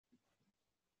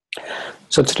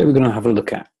So today we're going to have a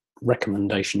look at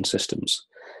recommendation systems.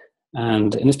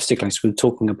 And in this particular case, we're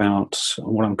talking about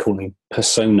what I'm calling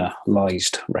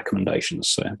personalized recommendations.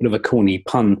 So a bit of a corny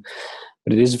pun,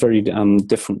 but it is very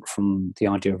different from the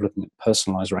idea of looking at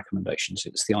personalized recommendations.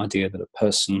 It's the idea that a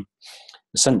person,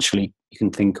 essentially, you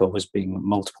can think of as being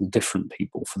multiple different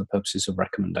people for the purposes of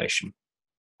recommendation.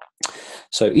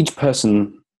 So each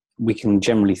person we can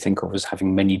generally think of as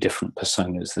having many different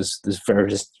personas. There's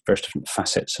various different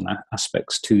facets and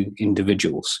aspects to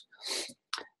individuals.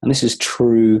 And this is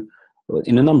true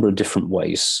in a number of different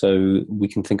ways. So we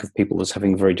can think of people as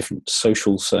having very different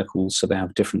social circles. So they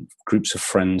have different groups of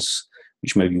friends,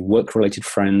 which may be work-related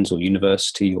friends or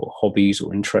university or hobbies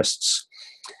or interests.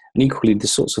 And equally, the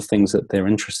sorts of things that they're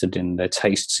interested in, their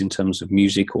tastes in terms of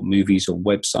music or movies or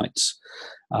websites,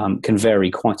 can vary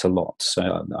quite a lot. So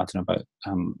I don't know about,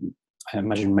 I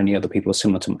imagine many other people are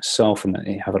similar to myself in that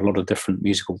they have a lot of different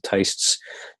musical tastes,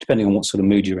 depending on what sort of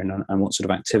mood you're in and what sort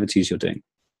of activities you're doing.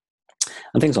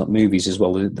 And things like movies as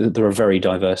well, there are very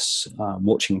diverse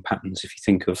watching patterns. If you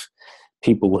think of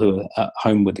people who are at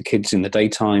home with the kids in the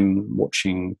daytime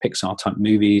watching Pixar-type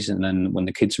movies, and then when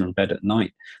the kids are in bed at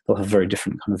night, they'll have a very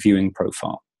different kind of viewing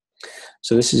profile.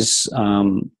 So this is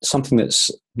something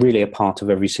that's really a part of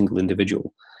every single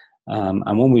individual.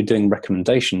 And when we're doing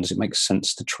recommendations, it makes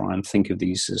sense to try and think of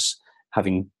these as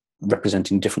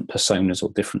representing different personas or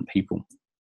different people.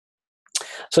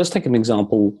 So let's take an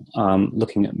example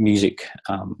looking at music.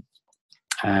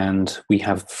 And we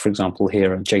have, for example,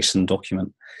 here a JSON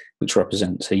document which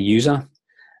represents a user.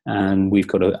 And we've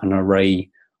got an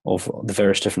array of the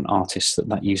various different artists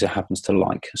that user happens to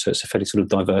like. So it's a fairly sort of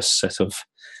diverse set of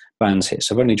bands here.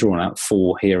 So I've only drawn out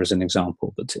 4 here as an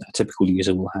example, but a typical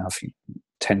user will have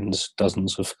tens,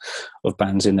 dozens of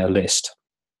bands in their list.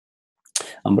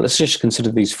 But let's just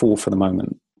consider these 4 for the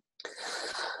moment.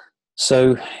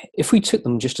 So if we took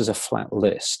them just as a flat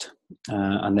list,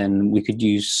 and then we could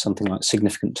use something like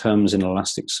significant terms in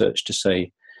Elasticsearch to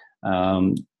say,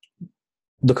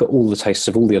 look at all the tastes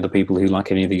of all the other people who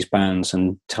like any of these bands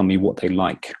and tell me what they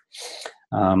like.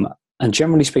 And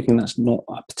generally speaking, that's not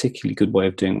a particularly good way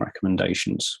of doing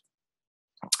recommendations.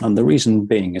 And the reason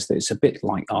being is that it's a bit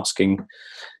like asking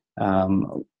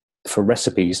for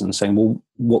recipes and saying, well,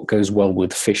 what goes well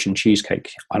with fish and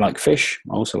cheesecake? I like fish.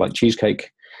 I also like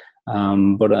cheesecake.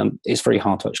 But it's very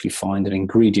hard to actually find an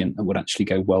ingredient that would actually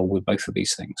go well with both of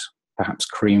these things. Perhaps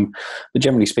cream. But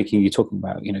generally speaking, you're talking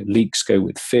about, leeks go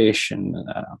with fish, and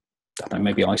I don't know,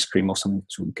 maybe ice cream or something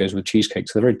goes with cheesecake.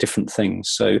 So they're very different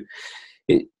things. So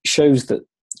it shows that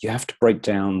you have to break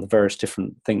down the various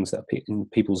different things that are in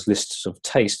people's lists of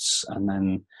tastes and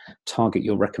then target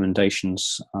your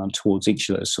recommendations towards each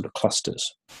of those sort of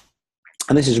clusters.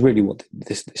 And this is really what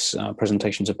this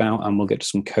presentation is about, and we'll get to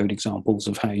some code examples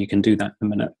of how you can do that in a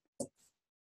minute.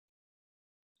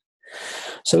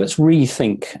 So let's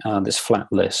rethink this flat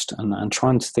list and try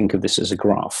and think of this as a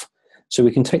graph. So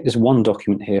we can take this one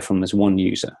document here from this one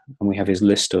user, and we have his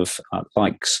list of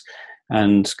likes.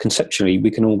 And conceptually,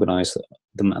 we can organize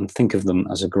them and think of them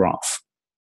as a graph.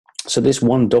 So this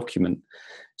one document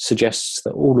suggests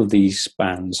that all of these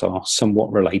bands are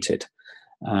somewhat related.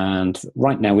 And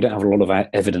right now, we don't have a lot of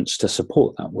evidence to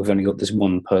support that. We've only got this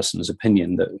one person's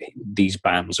opinion that these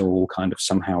bands are all kind of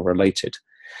somehow related.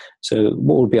 So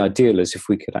what would be ideal is if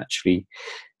we could actually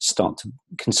start to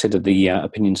consider the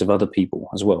opinions of other people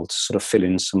as well to sort of fill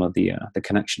in some of the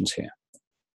connections here.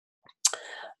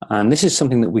 And this is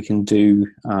something that we can do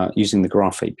using the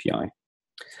Graph API.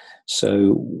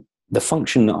 So the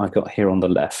function that I've got here on the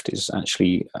left is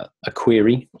actually a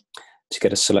query to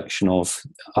get a selection of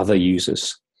other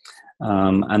users.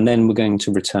 And then we're going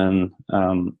to return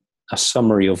a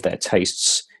summary of their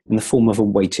tastes in the form of a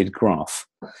weighted graph.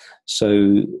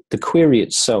 So the query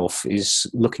itself is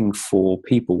looking for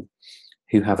people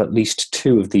who have at least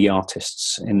 2 of the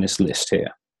artists in this list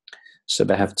here. So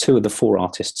they have 2 of the 4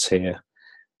 artists here.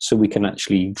 So we can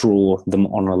actually draw them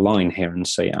on a line here and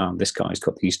say, this guy's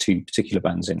got these 2 particular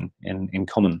bands in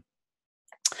common.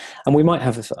 And we might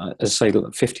have, as I say,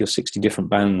 50 or 60 different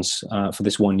bands for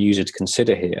this one user to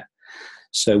consider here.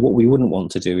 So what we wouldn't want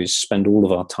to do is spend all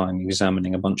of our time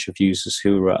examining a bunch of users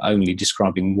who are only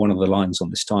describing one of the lines on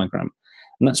this diagram.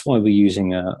 And that's why we're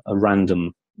using a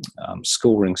random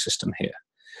scoring system here.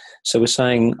 So we're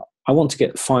saying, I want to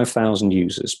get 5,000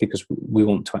 users because we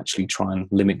want to actually try and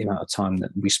limit the amount of time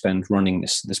that we spend running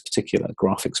this particular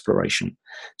graph exploration.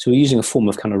 So we're using a form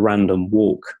of kind of random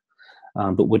walk,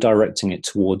 but we're directing it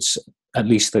towards at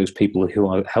least those people who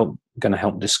are going to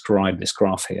help describe this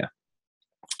graph here.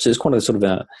 So it's quite a sort of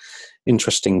a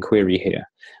interesting query here.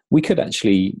 We could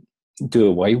actually do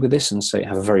away with this and say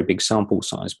have a very big sample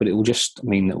size, but it will just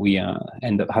mean that we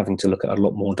end up having to look at a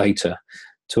lot more data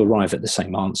to arrive at the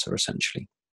same answer, essentially.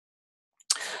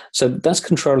 So that's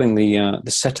controlling the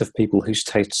set of people whose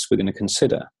tastes we're going to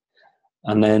consider.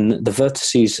 And then the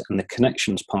vertices and the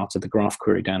connections part of the graph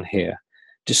query down here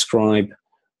describe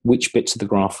which bits of the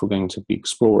graph we're going to be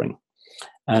exploring.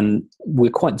 And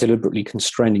we're quite deliberately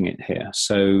constraining it here.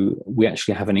 So we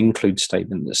actually have an include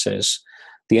statement that says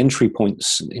the entry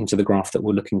points into the graph that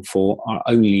we're looking for are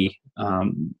only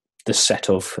the set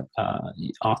of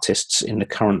artists in the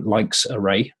current likes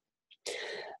array.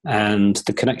 And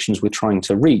the connections we're trying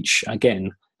to reach,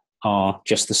 again, are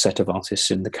just the set of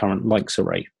artists in the current likes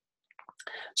array.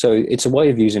 So it's a way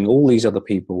of using all these other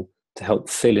people to help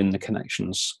fill in the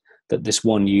connections that this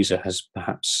one user has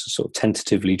perhaps sort of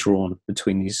tentatively drawn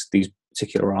between these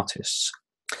particular artists.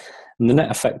 And the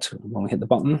net effect, when we hit the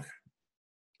button,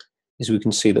 is we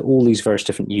can see that all these various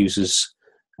different users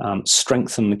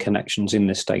strengthen the connections in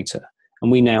this data.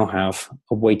 And we now have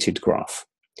a weighted graph.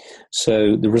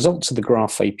 So the results of the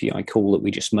graph API call that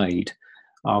we just made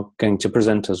are going to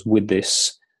present us with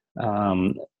this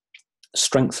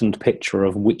strengthened picture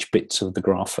of which bits of the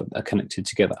graph are connected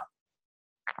together.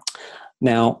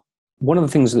 Now, one of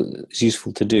the things that is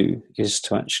useful to do is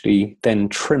to actually then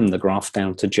trim the graph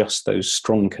down to just those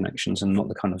strong connections and not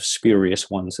the kind of spurious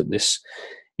ones that this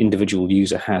individual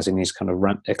user has in his kind of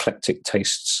eclectic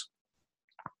tastes.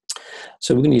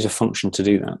 So we're going to use a function to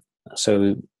do that.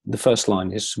 So the first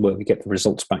line is where we get the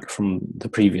results back from the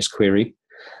previous query.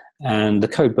 And the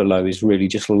code below is really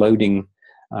just loading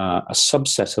a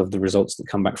subset of the results that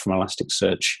come back from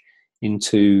Elasticsearch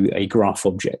into a graph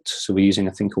object. So we're using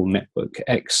a thing called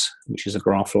NetworkX, which is a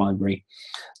graph library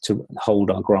to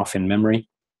hold our graph in memory.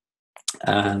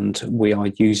 And we are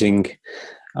using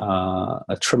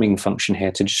a trimming function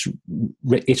here to just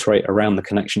iterate around the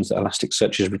connections that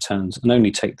Elasticsearch has returned and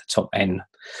only take the top n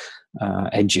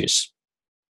edges,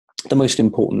 the most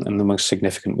important and the most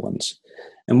significant ones.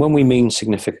 And when we mean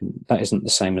significant, that isn't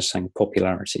the same as saying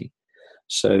popularity.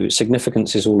 So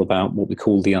significance is all about what we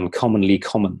call the uncommonly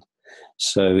common.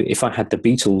 So if I had the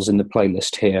Beatles in the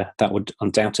playlist here, that would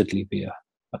undoubtedly be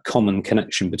a common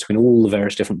connection between all the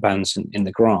various different bands in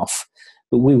the graph.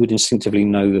 But we would instinctively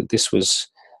know that this was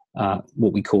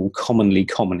what we call commonly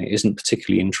common. It isn't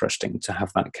particularly interesting to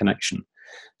have that connection.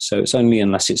 So it's only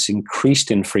unless it's increased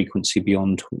in frequency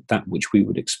beyond that which we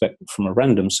would expect from a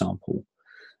random sample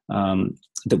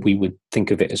that we would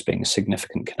think of it as being a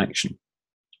significant connection.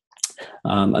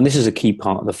 And this is a key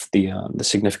part of the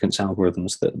significance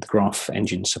algorithms that the graph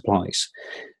engine supplies,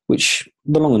 which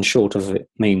the long and short of it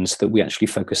means that we actually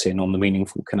focus in on the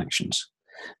meaningful connections.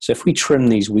 So if we trim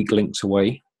these weak links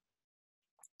away,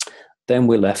 then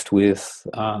we're left with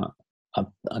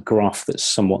a graph that's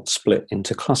somewhat split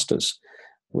into clusters,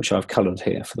 which I've colored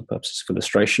here for the purposes of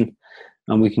illustration.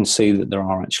 And we can see that there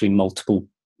are actually multiple,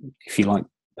 if you like,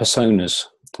 personas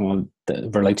that are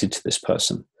related to this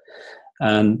person.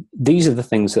 And these are the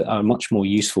things that are much more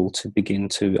useful to begin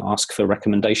to ask for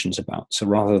recommendations about. So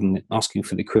rather than asking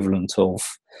for the equivalent of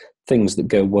things that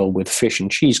go well with fish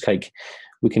and cheesecake,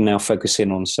 we can now focus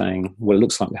in on saying, well, it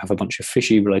looks like we have a bunch of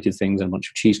fishy related things and a bunch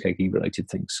of cheesecakey related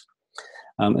things.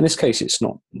 In this case, it's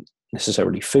not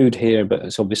necessarily food here, but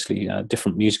it's obviously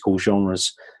different musical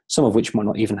genres, some of which might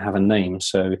not even have a name.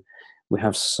 So we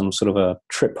have some sort of a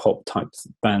trip hop type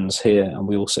bands here, and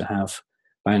we also have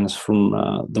bands from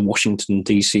the Washington,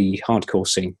 D.C. hardcore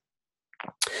scene.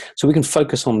 So we can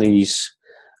focus on these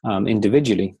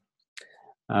individually.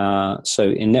 So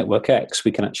in NetworkX,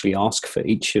 we can actually ask for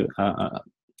each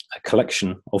a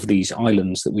collection of these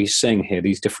islands that we're seeing here,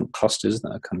 these different clusters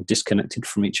that are kind of disconnected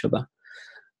from each other,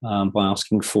 by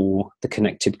asking for the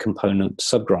connected component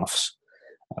subgraphs,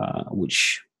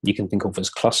 which you can think of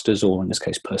as clusters, or in this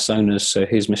case, personas. So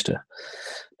here's Mr.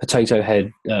 Potato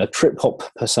Head Trip Hop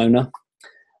persona.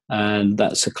 And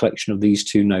that's a collection of these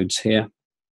two nodes here,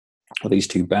 or these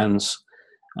two bands.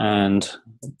 And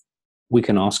we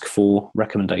can ask for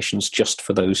recommendations just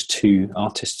for those two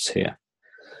artists here.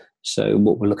 So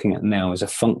what we're looking at now is a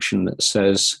function that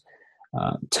says,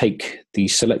 take the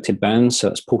selected bands, so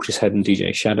that's Portishead and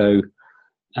DJ Shadow,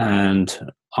 and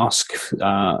ask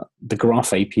the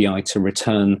Graph API to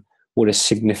return what is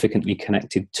significantly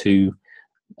connected to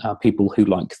people who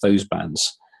like those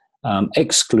bands,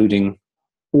 excluding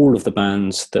all of the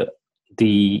bands that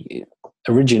the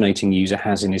originating user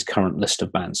has in his current list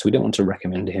of bands. So we don't want to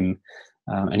recommend him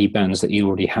any bands that he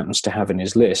already happens to have in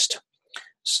his list.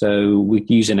 So we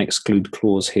use an exclude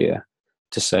clause here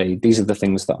to say these are the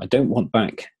things that I don't want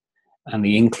back, and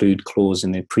the include clause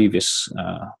in the previous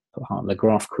part of the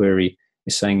graph query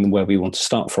is saying where we want to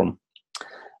start from.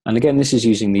 And again, this is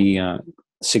using the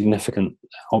significance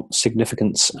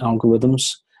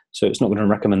algorithms. So it's not going to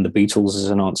recommend the Beatles as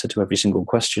an answer to every single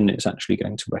question. It's actually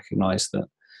going to recognize that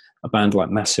a band like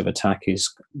Massive Attack is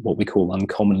what we call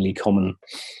uncommonly common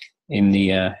in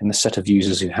the set of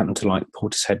users who happen to like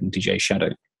Portishead and DJ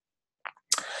Shadow.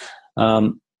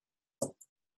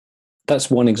 That's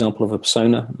one example of a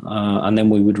persona, and then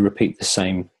we would repeat the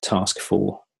same task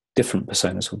for different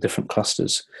personas or different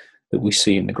clusters that we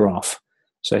see in the graph.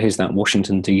 So here's that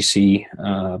Washington, D.C.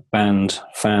 Band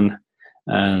fan,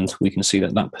 and we can see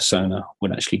that that persona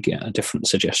would actually get a different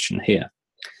suggestion here.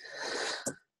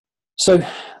 So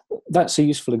that's a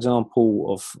useful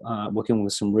example of working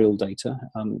with some real data.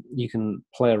 You can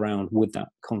play around with that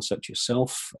concept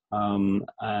yourself,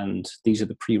 and these are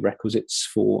the prerequisites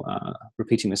for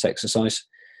repeating this exercise.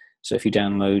 So if you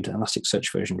download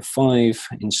Elasticsearch version 5,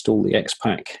 install the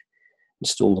XPack,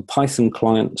 install the Python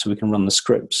client so we can run the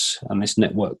scripts and this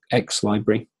network X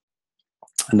library.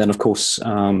 And then, of course,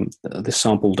 the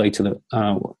sample data that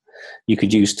you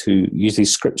could use to use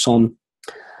these scripts on.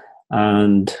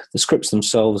 And the scripts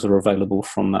themselves are available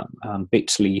from that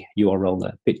bit.ly URL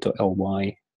there,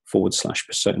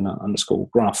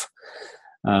 bit.ly/persona_graph.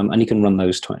 And you can run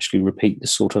those to actually repeat the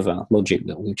sort of logic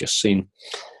that we've just seen.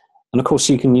 And of course,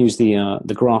 you can use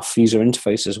the graph user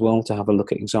interface as well to have a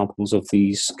look at examples of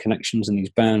these connections and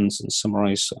these bands and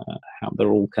summarize how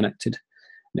they're all connected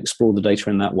and explore the data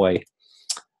in that way.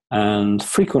 And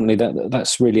frequently,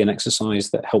 that's really an exercise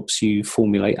that helps you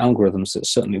formulate algorithms.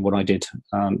 That's certainly what I did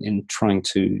in trying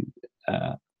to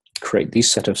create these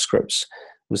set of scripts,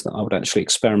 was that I would actually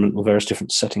experiment with various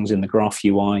different settings in the graph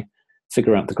UI,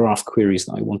 figure out the graph queries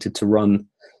that I wanted to run,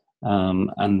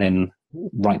 and then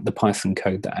write the Python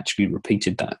code that actually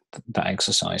repeated that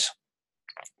exercise.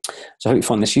 So I hope you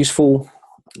find this useful,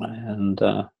 and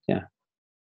yeah,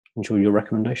 enjoy your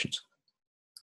recommendations.